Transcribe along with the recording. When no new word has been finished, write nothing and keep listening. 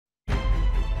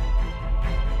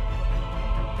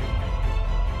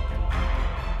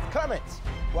Kermit,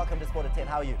 welcome to Sport at 10.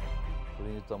 How are you? Good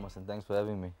evening, Thomas, and thanks for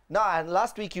having me. No, and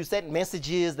last week you sent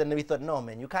messages, and we thought, no,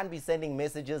 man, you can't be sending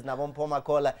messages.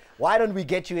 Why don't we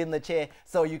get you in the chair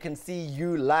so you can see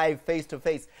you live, face to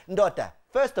face? Ndota,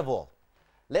 first of all,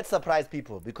 let's surprise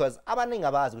people because abaningi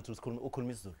abazi ukuthi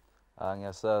ukhuluma isiZulu.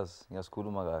 Ngiyasazi,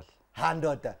 ngiyasikhuluma kahle. Ha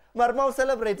Ndota, mara ma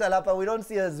celebrate lapha, we don't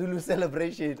see a Zulu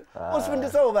celebration.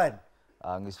 Usifundisa ubani?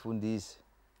 Ngisifundisi.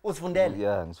 Usifundele?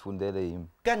 Yeah, ngisifundele yimi.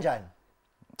 Kanjani?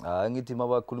 Ngithi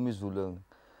mabakhuluma isiZulu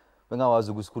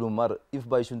bengawazi ukusikhuluma mara if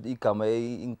bayisho igama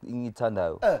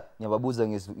engithandayo ngiyababuza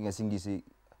ngesingisi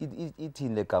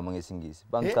ithini le gama ngesingisi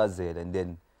bangichazele and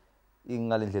then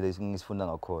ingale ndlela ngisifunda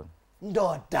ngakhona.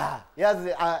 Ndoda,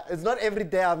 yazi it's not every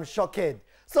day I'm shocked.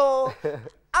 So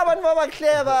abantu baba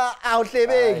clever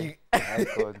awuhlebeki.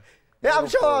 Yeah, I'm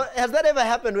sure. Has that ever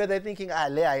happened where they're thinking,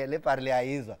 le parle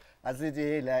ayizwa.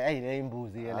 Asithi la ayine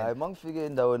imbuzi yele. Hayi mangifike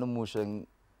endaweni omusha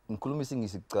ngikhuluma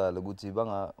isingisi kuqala ukuthi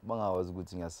bangawazi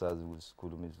ukuthi ngiyasazi ukuthi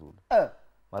sikhuluma isiZulu.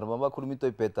 Mara bakhuluma into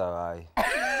ipeta hayi.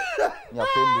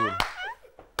 Ngiyaphendula.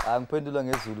 Ngiphendula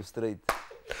ngesiZulu straight.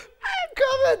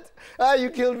 Kermit, you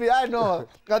killed me. I know.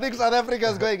 I think South Africa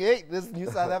is going, hey, this new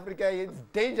South Africa is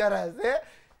dangerous. Eh?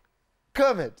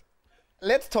 Kermit,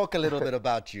 let's talk a little bit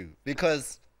about you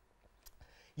because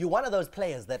you're one of those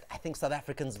players that I think South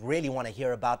Africans really want to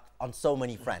hear about on so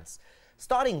many fronts.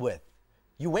 Starting with,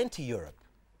 you went to Europe.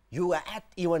 You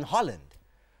were in Holland.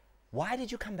 Why did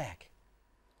you come back?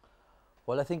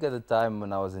 Well, I think at the time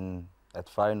when I was at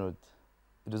Feyenoord,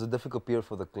 it was a difficult period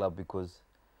for the club because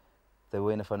they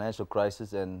were in a financial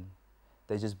crisis and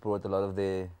they just brought a lot of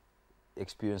their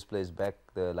experienced players back,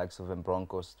 the likes of Van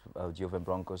Bronckhorst, Gio Van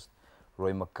Bronckhorst,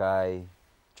 Roy Mackay,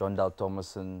 John Dal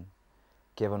Thomason,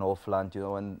 Kevin Hofland, you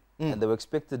know, and they were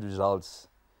expected results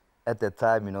at that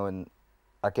time, you know, and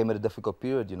I came at a difficult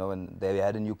period, you know, and they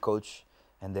had a new coach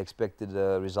and they expected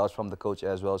results from the coach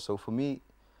as well. So for me,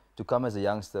 to come as a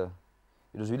youngster,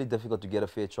 it was really difficult to get a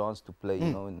fair chance to play,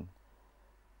 you know, and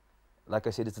like I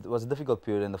said, it was a difficult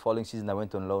period, and the following season I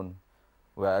went on loan,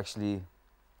 where I actually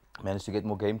managed to get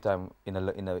more game time in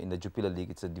the Jupiler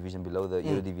League. It's a division below the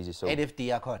Eredivisie. So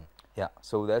yeah,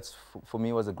 so that's for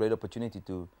me was a great opportunity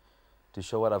to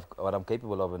show what I'm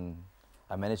capable of, and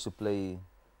I managed to play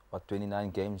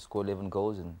 29 games, score 11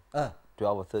 goals, and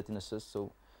 12 or 13 assists.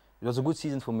 So it was a good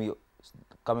season for me,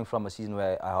 coming from a season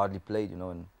where I hardly played, you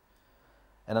know, and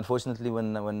unfortunately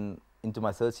when into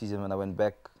my third season when I went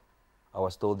back, I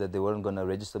was told that they weren't going to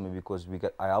register me because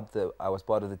I was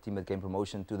part of the team that came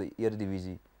promotion to the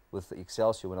Eredivisie with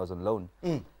Excelsior when I was on loan.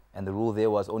 And the rule there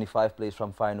was only 5 players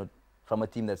from Feyenoord, from a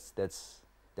team that's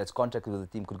contracted with the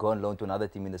team, could go on loan to another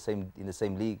team in the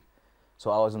same league.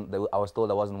 So I was told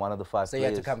I wasn't one of the 5 players. So you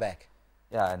had to come back.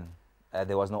 Yeah, and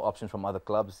there was no option from other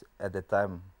clubs at that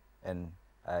time, and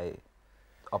I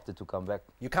opted to come back.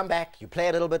 You come back, you play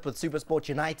a little bit with SuperSport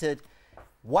United.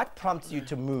 What prompts you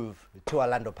to move to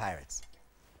Orlando Pirates?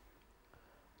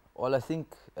 Well, I think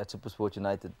at SuperSport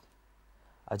United,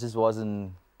 I just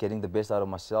wasn't getting the best out of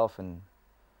myself and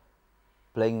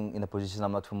playing in a position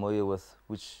I'm not familiar with,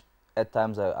 which at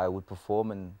times I would perform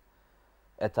and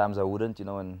at times I wouldn't, you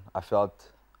know, and I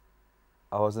felt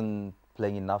I wasn't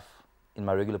playing enough in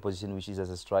my regular position, which is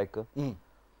as a striker. You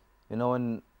know,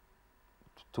 and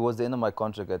towards the end of my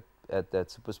contract at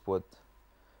SuperSport,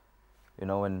 you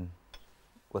know, and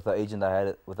with the agent I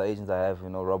have, you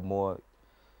know, Rob Moore,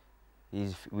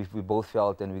 we both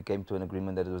felt and we came to an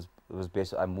agreement that it was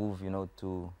best I move, you know,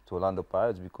 to Orlando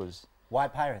Pirates because. Why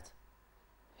Pirates?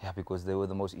 Yeah, because they were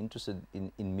the most interested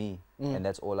in me, and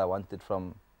that's all I wanted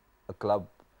from a club.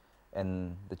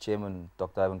 And the chairman,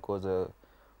 Dr. Ivan Koza,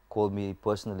 called me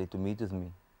personally to meet with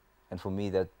me, and for me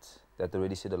that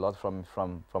already said a lot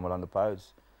from Orlando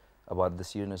Pirates about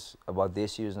their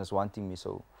seriousness wanting me.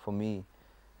 So for me,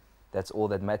 that's all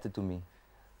that mattered to me.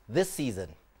 This season,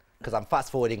 because I'm fast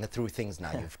forwarding through things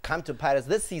now, you've come to Pirates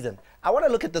this season. I want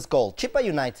to look at this goal, Chippa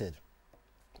United,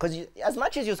 because as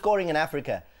much as you're scoring in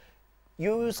Africa,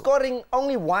 you're scoring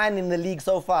only 1 in the league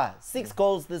so far, 6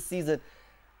 goals this season.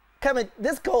 Come on,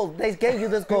 this goal, they gave you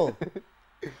this goal.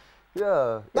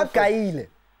 Yeah. Not Kaile.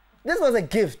 This was a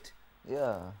gift.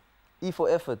 Yeah. E for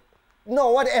effort.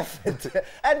 No, what effort?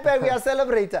 And we are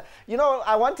celebrating. You know,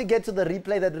 I want to get to the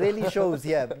replay that really shows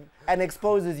here and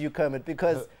exposes you, Kermit,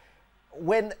 because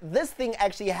when this thing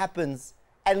actually happens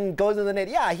and goes in the net,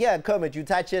 yeah, here, Kermit, you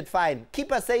touch it, fine.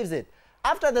 Keeper saves it.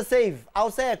 After the save,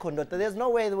 I'll say, Kondota, there's no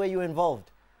way the way you're involved.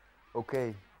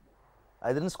 Okay.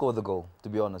 I didn't score the goal, to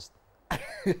be honest.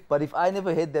 But if I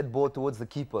never hit that ball towards the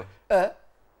keeper,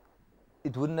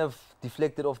 it wouldn't have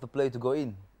deflected off the play to go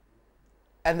in.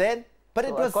 And then? But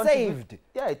so it was saved.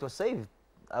 Yeah, it was saved.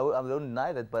 I don't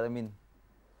deny that, but I mean,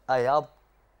 I helped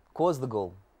cause the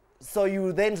goal. So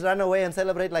you then run away and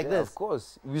celebrate like this? Of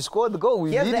course. We scored the goal.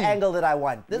 We're Here's leading. the angle that I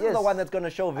want. This is the one that's going to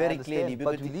show I very understand, clearly.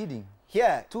 but we're leading.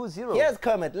 Here, 2-0. Here's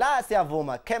Kermit. La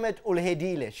siyavuma. Kermit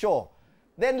ulhedile. Sure.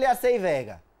 Then Lea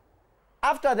Sevega.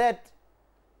 After that,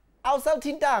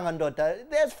 awusawuthintanga ndoda.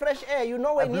 There's fresh air. You're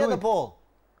nowhere near the ball.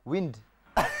 Wind.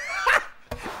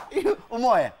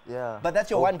 Umoya. Yeah. But that's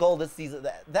your one goal this season.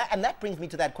 And that brings me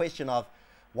to that question of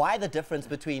why the difference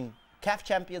between CAF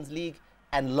Champions League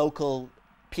and local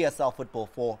PSL football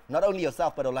for not only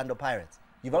yourself but Orlando Pirates.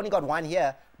 You've only got one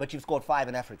here, but you've scored 5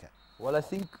 in Africa. Well, I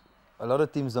think a lot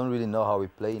of teams don't really know how we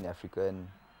play in Africa, and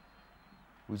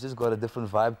we just got a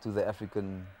different vibe to the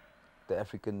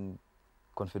African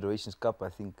Confederations Cup. I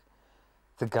think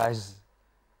the guys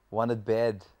want it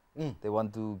bad. They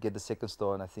want to get the second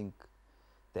star, and I think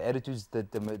the attitudes, the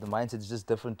mindset is just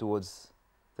different towards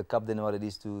the cup than what it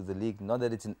is to the league. Not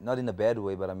that it's not in a bad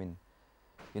way, but I mean,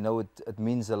 you know, it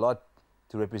means a lot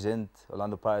to represent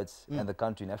Orlando Pirates and the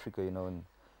country in Africa, you know.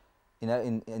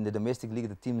 And in the domestic league,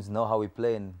 the teams know how we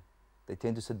play, and they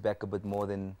tend to sit back a bit more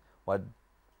than what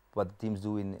the teams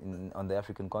do on the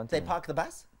African continent. They park the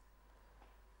bus?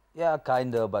 Yeah,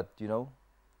 kinda, but you know,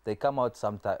 they come out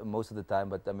most of the time.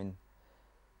 But I mean,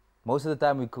 most of the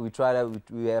time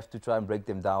we have to try and break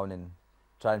them down and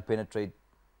try and penetrate,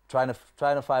 trying to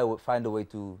find a way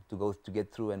to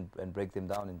get through and break them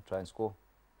down and try and score.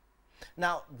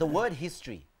 Now, the word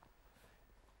history,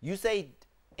 you say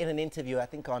in an interview, I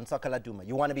think on Soccer Laduma,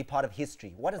 you want to be part of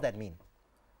history. What does that mean?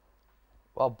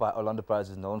 Well, Orlando Pirates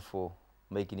is known for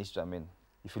making history. I mean,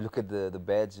 if you look at the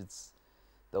badge, it's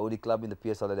the only club in the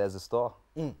PSL that has a star,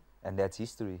 and that's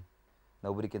history.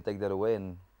 Nobody can take that away.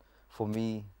 And for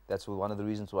me, that's one of the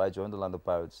reasons why I joined Orlando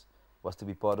Pirates, was to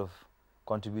be part of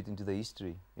contributing to the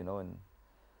history, you know. And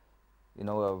you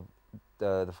know,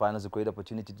 the final is a great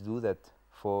opportunity to do that,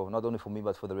 for not only for me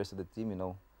but for the rest of the team. You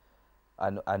know,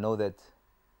 I know that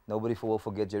nobody will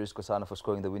forget Jerry Skosana for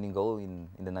scoring the winning goal in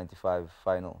the '95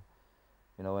 final.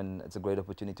 You know, and it's a great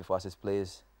opportunity for us as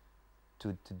players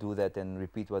to do that and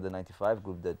repeat what the '95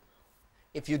 group did.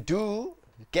 If you do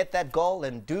get that goal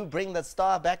and do bring the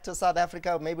star back to South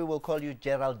Africa, maybe we'll call you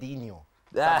Geraldinho.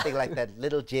 Something like that,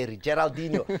 little Jerry,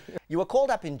 Geraldinho. You were called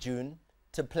up in June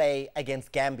to play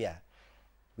against Gambia.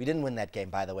 We didn't win that game,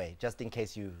 by the way, just in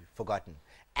case you've forgotten.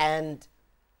 And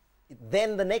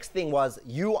then the next thing was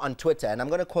you on Twitter, and I'm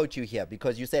going to quote you here,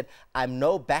 because you said, "I'm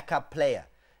no backup player."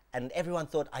 And everyone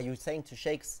thought, are you saying to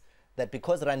Shakes that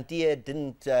because Rantier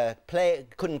didn't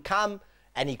couldn't come,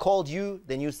 and he called you,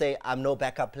 then you say, "I'm no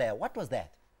backup player"? What was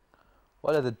that?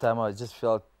 Well, at the time, I just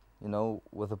felt, you know,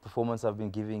 with the performance I've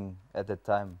been giving at that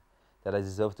time, that I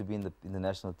deserved to be in the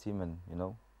national team, and you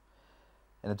know,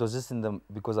 and it was just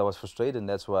because I was frustrated, and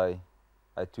that's why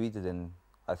I tweeted, and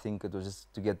I think it was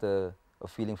just to get a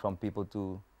feeling from people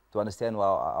to understand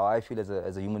how I feel as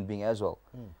a human being as well.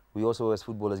 We also as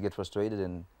footballers get frustrated,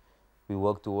 and we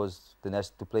work towards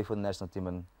to play for the national team,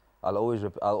 and I'll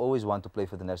always want to play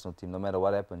for the national team no matter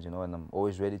what happens, you know, and I'm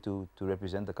always ready to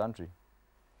represent the country.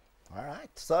 All right,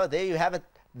 so there you have it.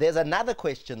 There's another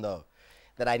question though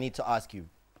that I need to ask you.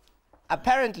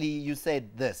 Apparently you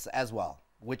said this as well,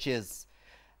 which is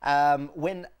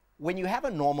when you have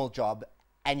a normal job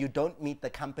and you don't meet the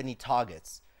company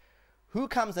targets, who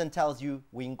comes and tells you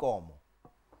winkomo?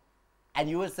 And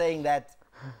you were saying that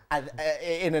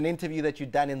in an interview that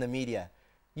you'd done in the media.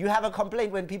 You have a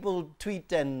complaint when people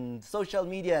tweet and social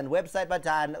media and website, but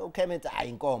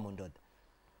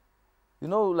you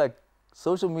know, like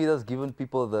social media has given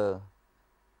people the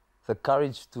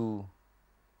courage to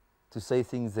say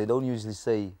things they don't usually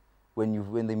say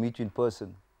when they meet you in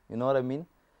person. You know what I mean?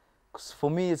 'Cause for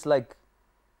me, it's like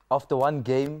after one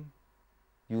game,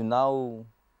 you're now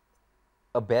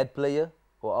a bad player,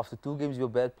 or after 2 games, you're a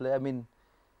bad player. I mean,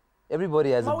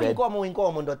 everybody has a bad...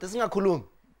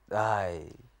 Aye.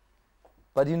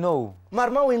 But you know...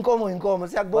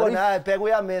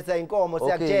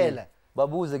 Okay.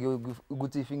 Babuze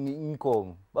ukuthi ifingi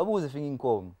inkomo. Babuze ifingi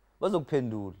inkomo.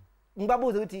 Bazokuphendula.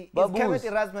 Ngibabuze ukuthi is Kermit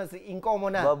Erasmus inkomo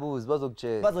na? Babuze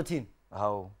bazokutshela. Bazothini?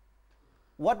 How?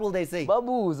 What will they say?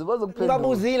 Babuze bazokuphendula.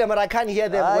 Ngibabuzile, but I can't hear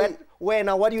them.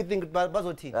 Now what do you think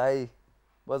bazothini? Hayi.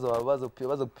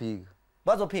 Bazophika.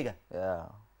 Bazophika? Yeah.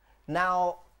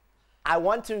 Now I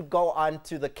want to go on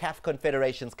to the CAF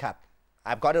Confederations Cup.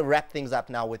 I've got to wrap things up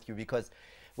now with you because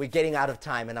we're getting out of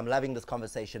time and I'm loving this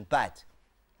conversation. But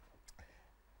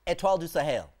Étoile du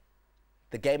Sahel,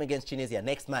 the game against Tunisia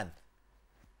next month.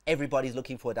 Everybody's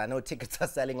looking for it. I know tickets are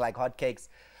selling like hotcakes.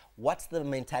 What's the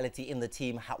mentality in the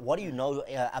team? What do you know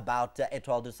about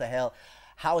Étoile du Sahel?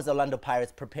 How is Orlando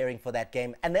Pirates preparing for that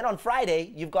game? And then on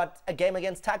Friday, you've got a game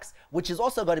against Tuks, which is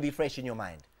also going to be fresh in your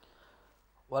mind.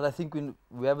 Well, I think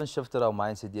we haven't shifted our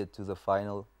mindset yet to the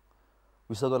final.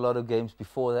 We still got a lot of games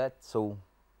before that, so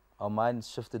our mind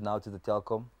shifted now to the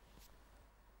Telkom,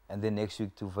 and then next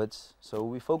week to Wits. So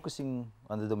we're focusing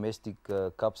on the domestic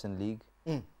cups and league.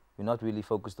 We're not really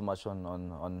focused too much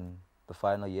on the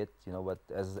final yet, you know. But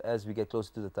as we get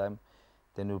closer to the time,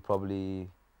 then we'll probably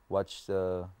watch,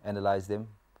 analyze them,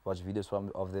 watch videos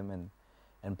of them,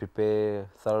 and prepare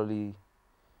thoroughly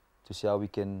to see how we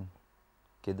can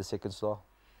get the second star.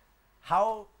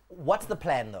 What's the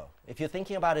plan though? If you're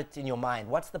thinking about it in your mind,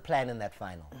 what's the plan in that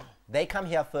final? They come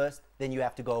here first, then you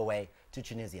have to go away to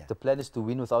Tunisia. The plan is to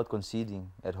win without conceding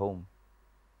at home.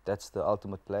 That's the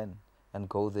ultimate plan. And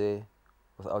go there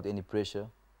without any pressure,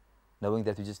 knowing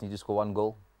that we just need to score one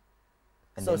goal.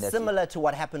 And so similar to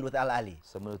what happened with Al Ahly.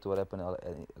 Similar to what happened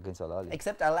against Al Ahly.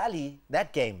 Except Al Ahly,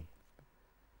 that game,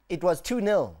 it was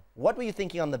 2-0. What were you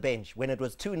thinking on the bench when it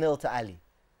was 2-0 to Ali?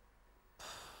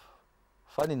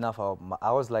 Funny enough,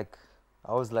 I was like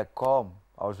calm.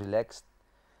 I was relaxed.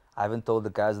 I haven't told the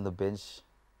guys on the bench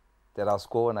that I'll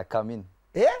score when I come in.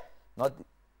 Yeah?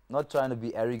 Not trying to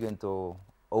be arrogant or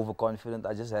overconfident.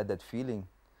 I just had that feeling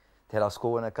that I'll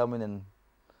score when I come in, and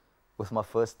with my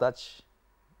first touch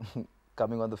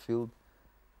coming on the field,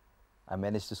 I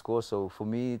managed to score. So for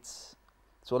me, it's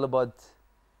all about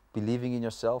believing in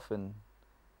yourself and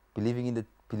believing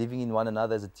in one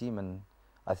another as a team. And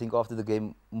I think after the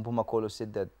game, Mpumakolo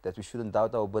said that we shouldn't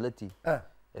doubt our ability,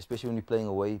 especially when we're playing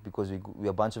away, because we're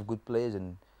a bunch of good players,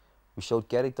 and we showed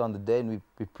character on the day, and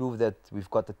we proved that we've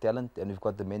got the talent and we've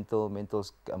got the mental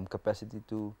capacity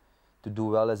to do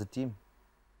well as a team.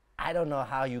 I don't know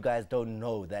how you guys don't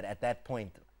know that at that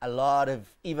point, a lot of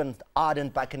even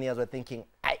ardent Buccaneers were thinking,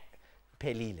 "Ay,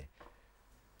 pelile."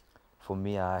 For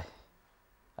me, I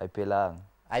pelang.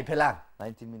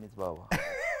 90 minutes, Baba.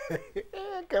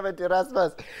 Kermit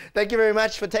Erasmus, thank you very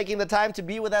much for taking the time to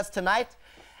be with us tonight.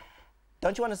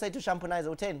 Don't you want to say to Shampunai's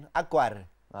Uten, Akware?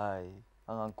 Ay,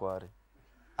 ang Akware.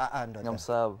 No.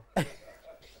 Ngamsab.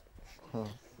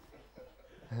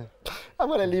 I'm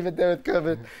going to leave it there with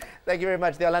Kermit. Thank you very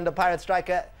much. The Orlando Pirates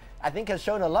striker, I think, has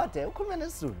shown a lot there.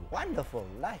 Wonderful.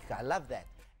 I love that.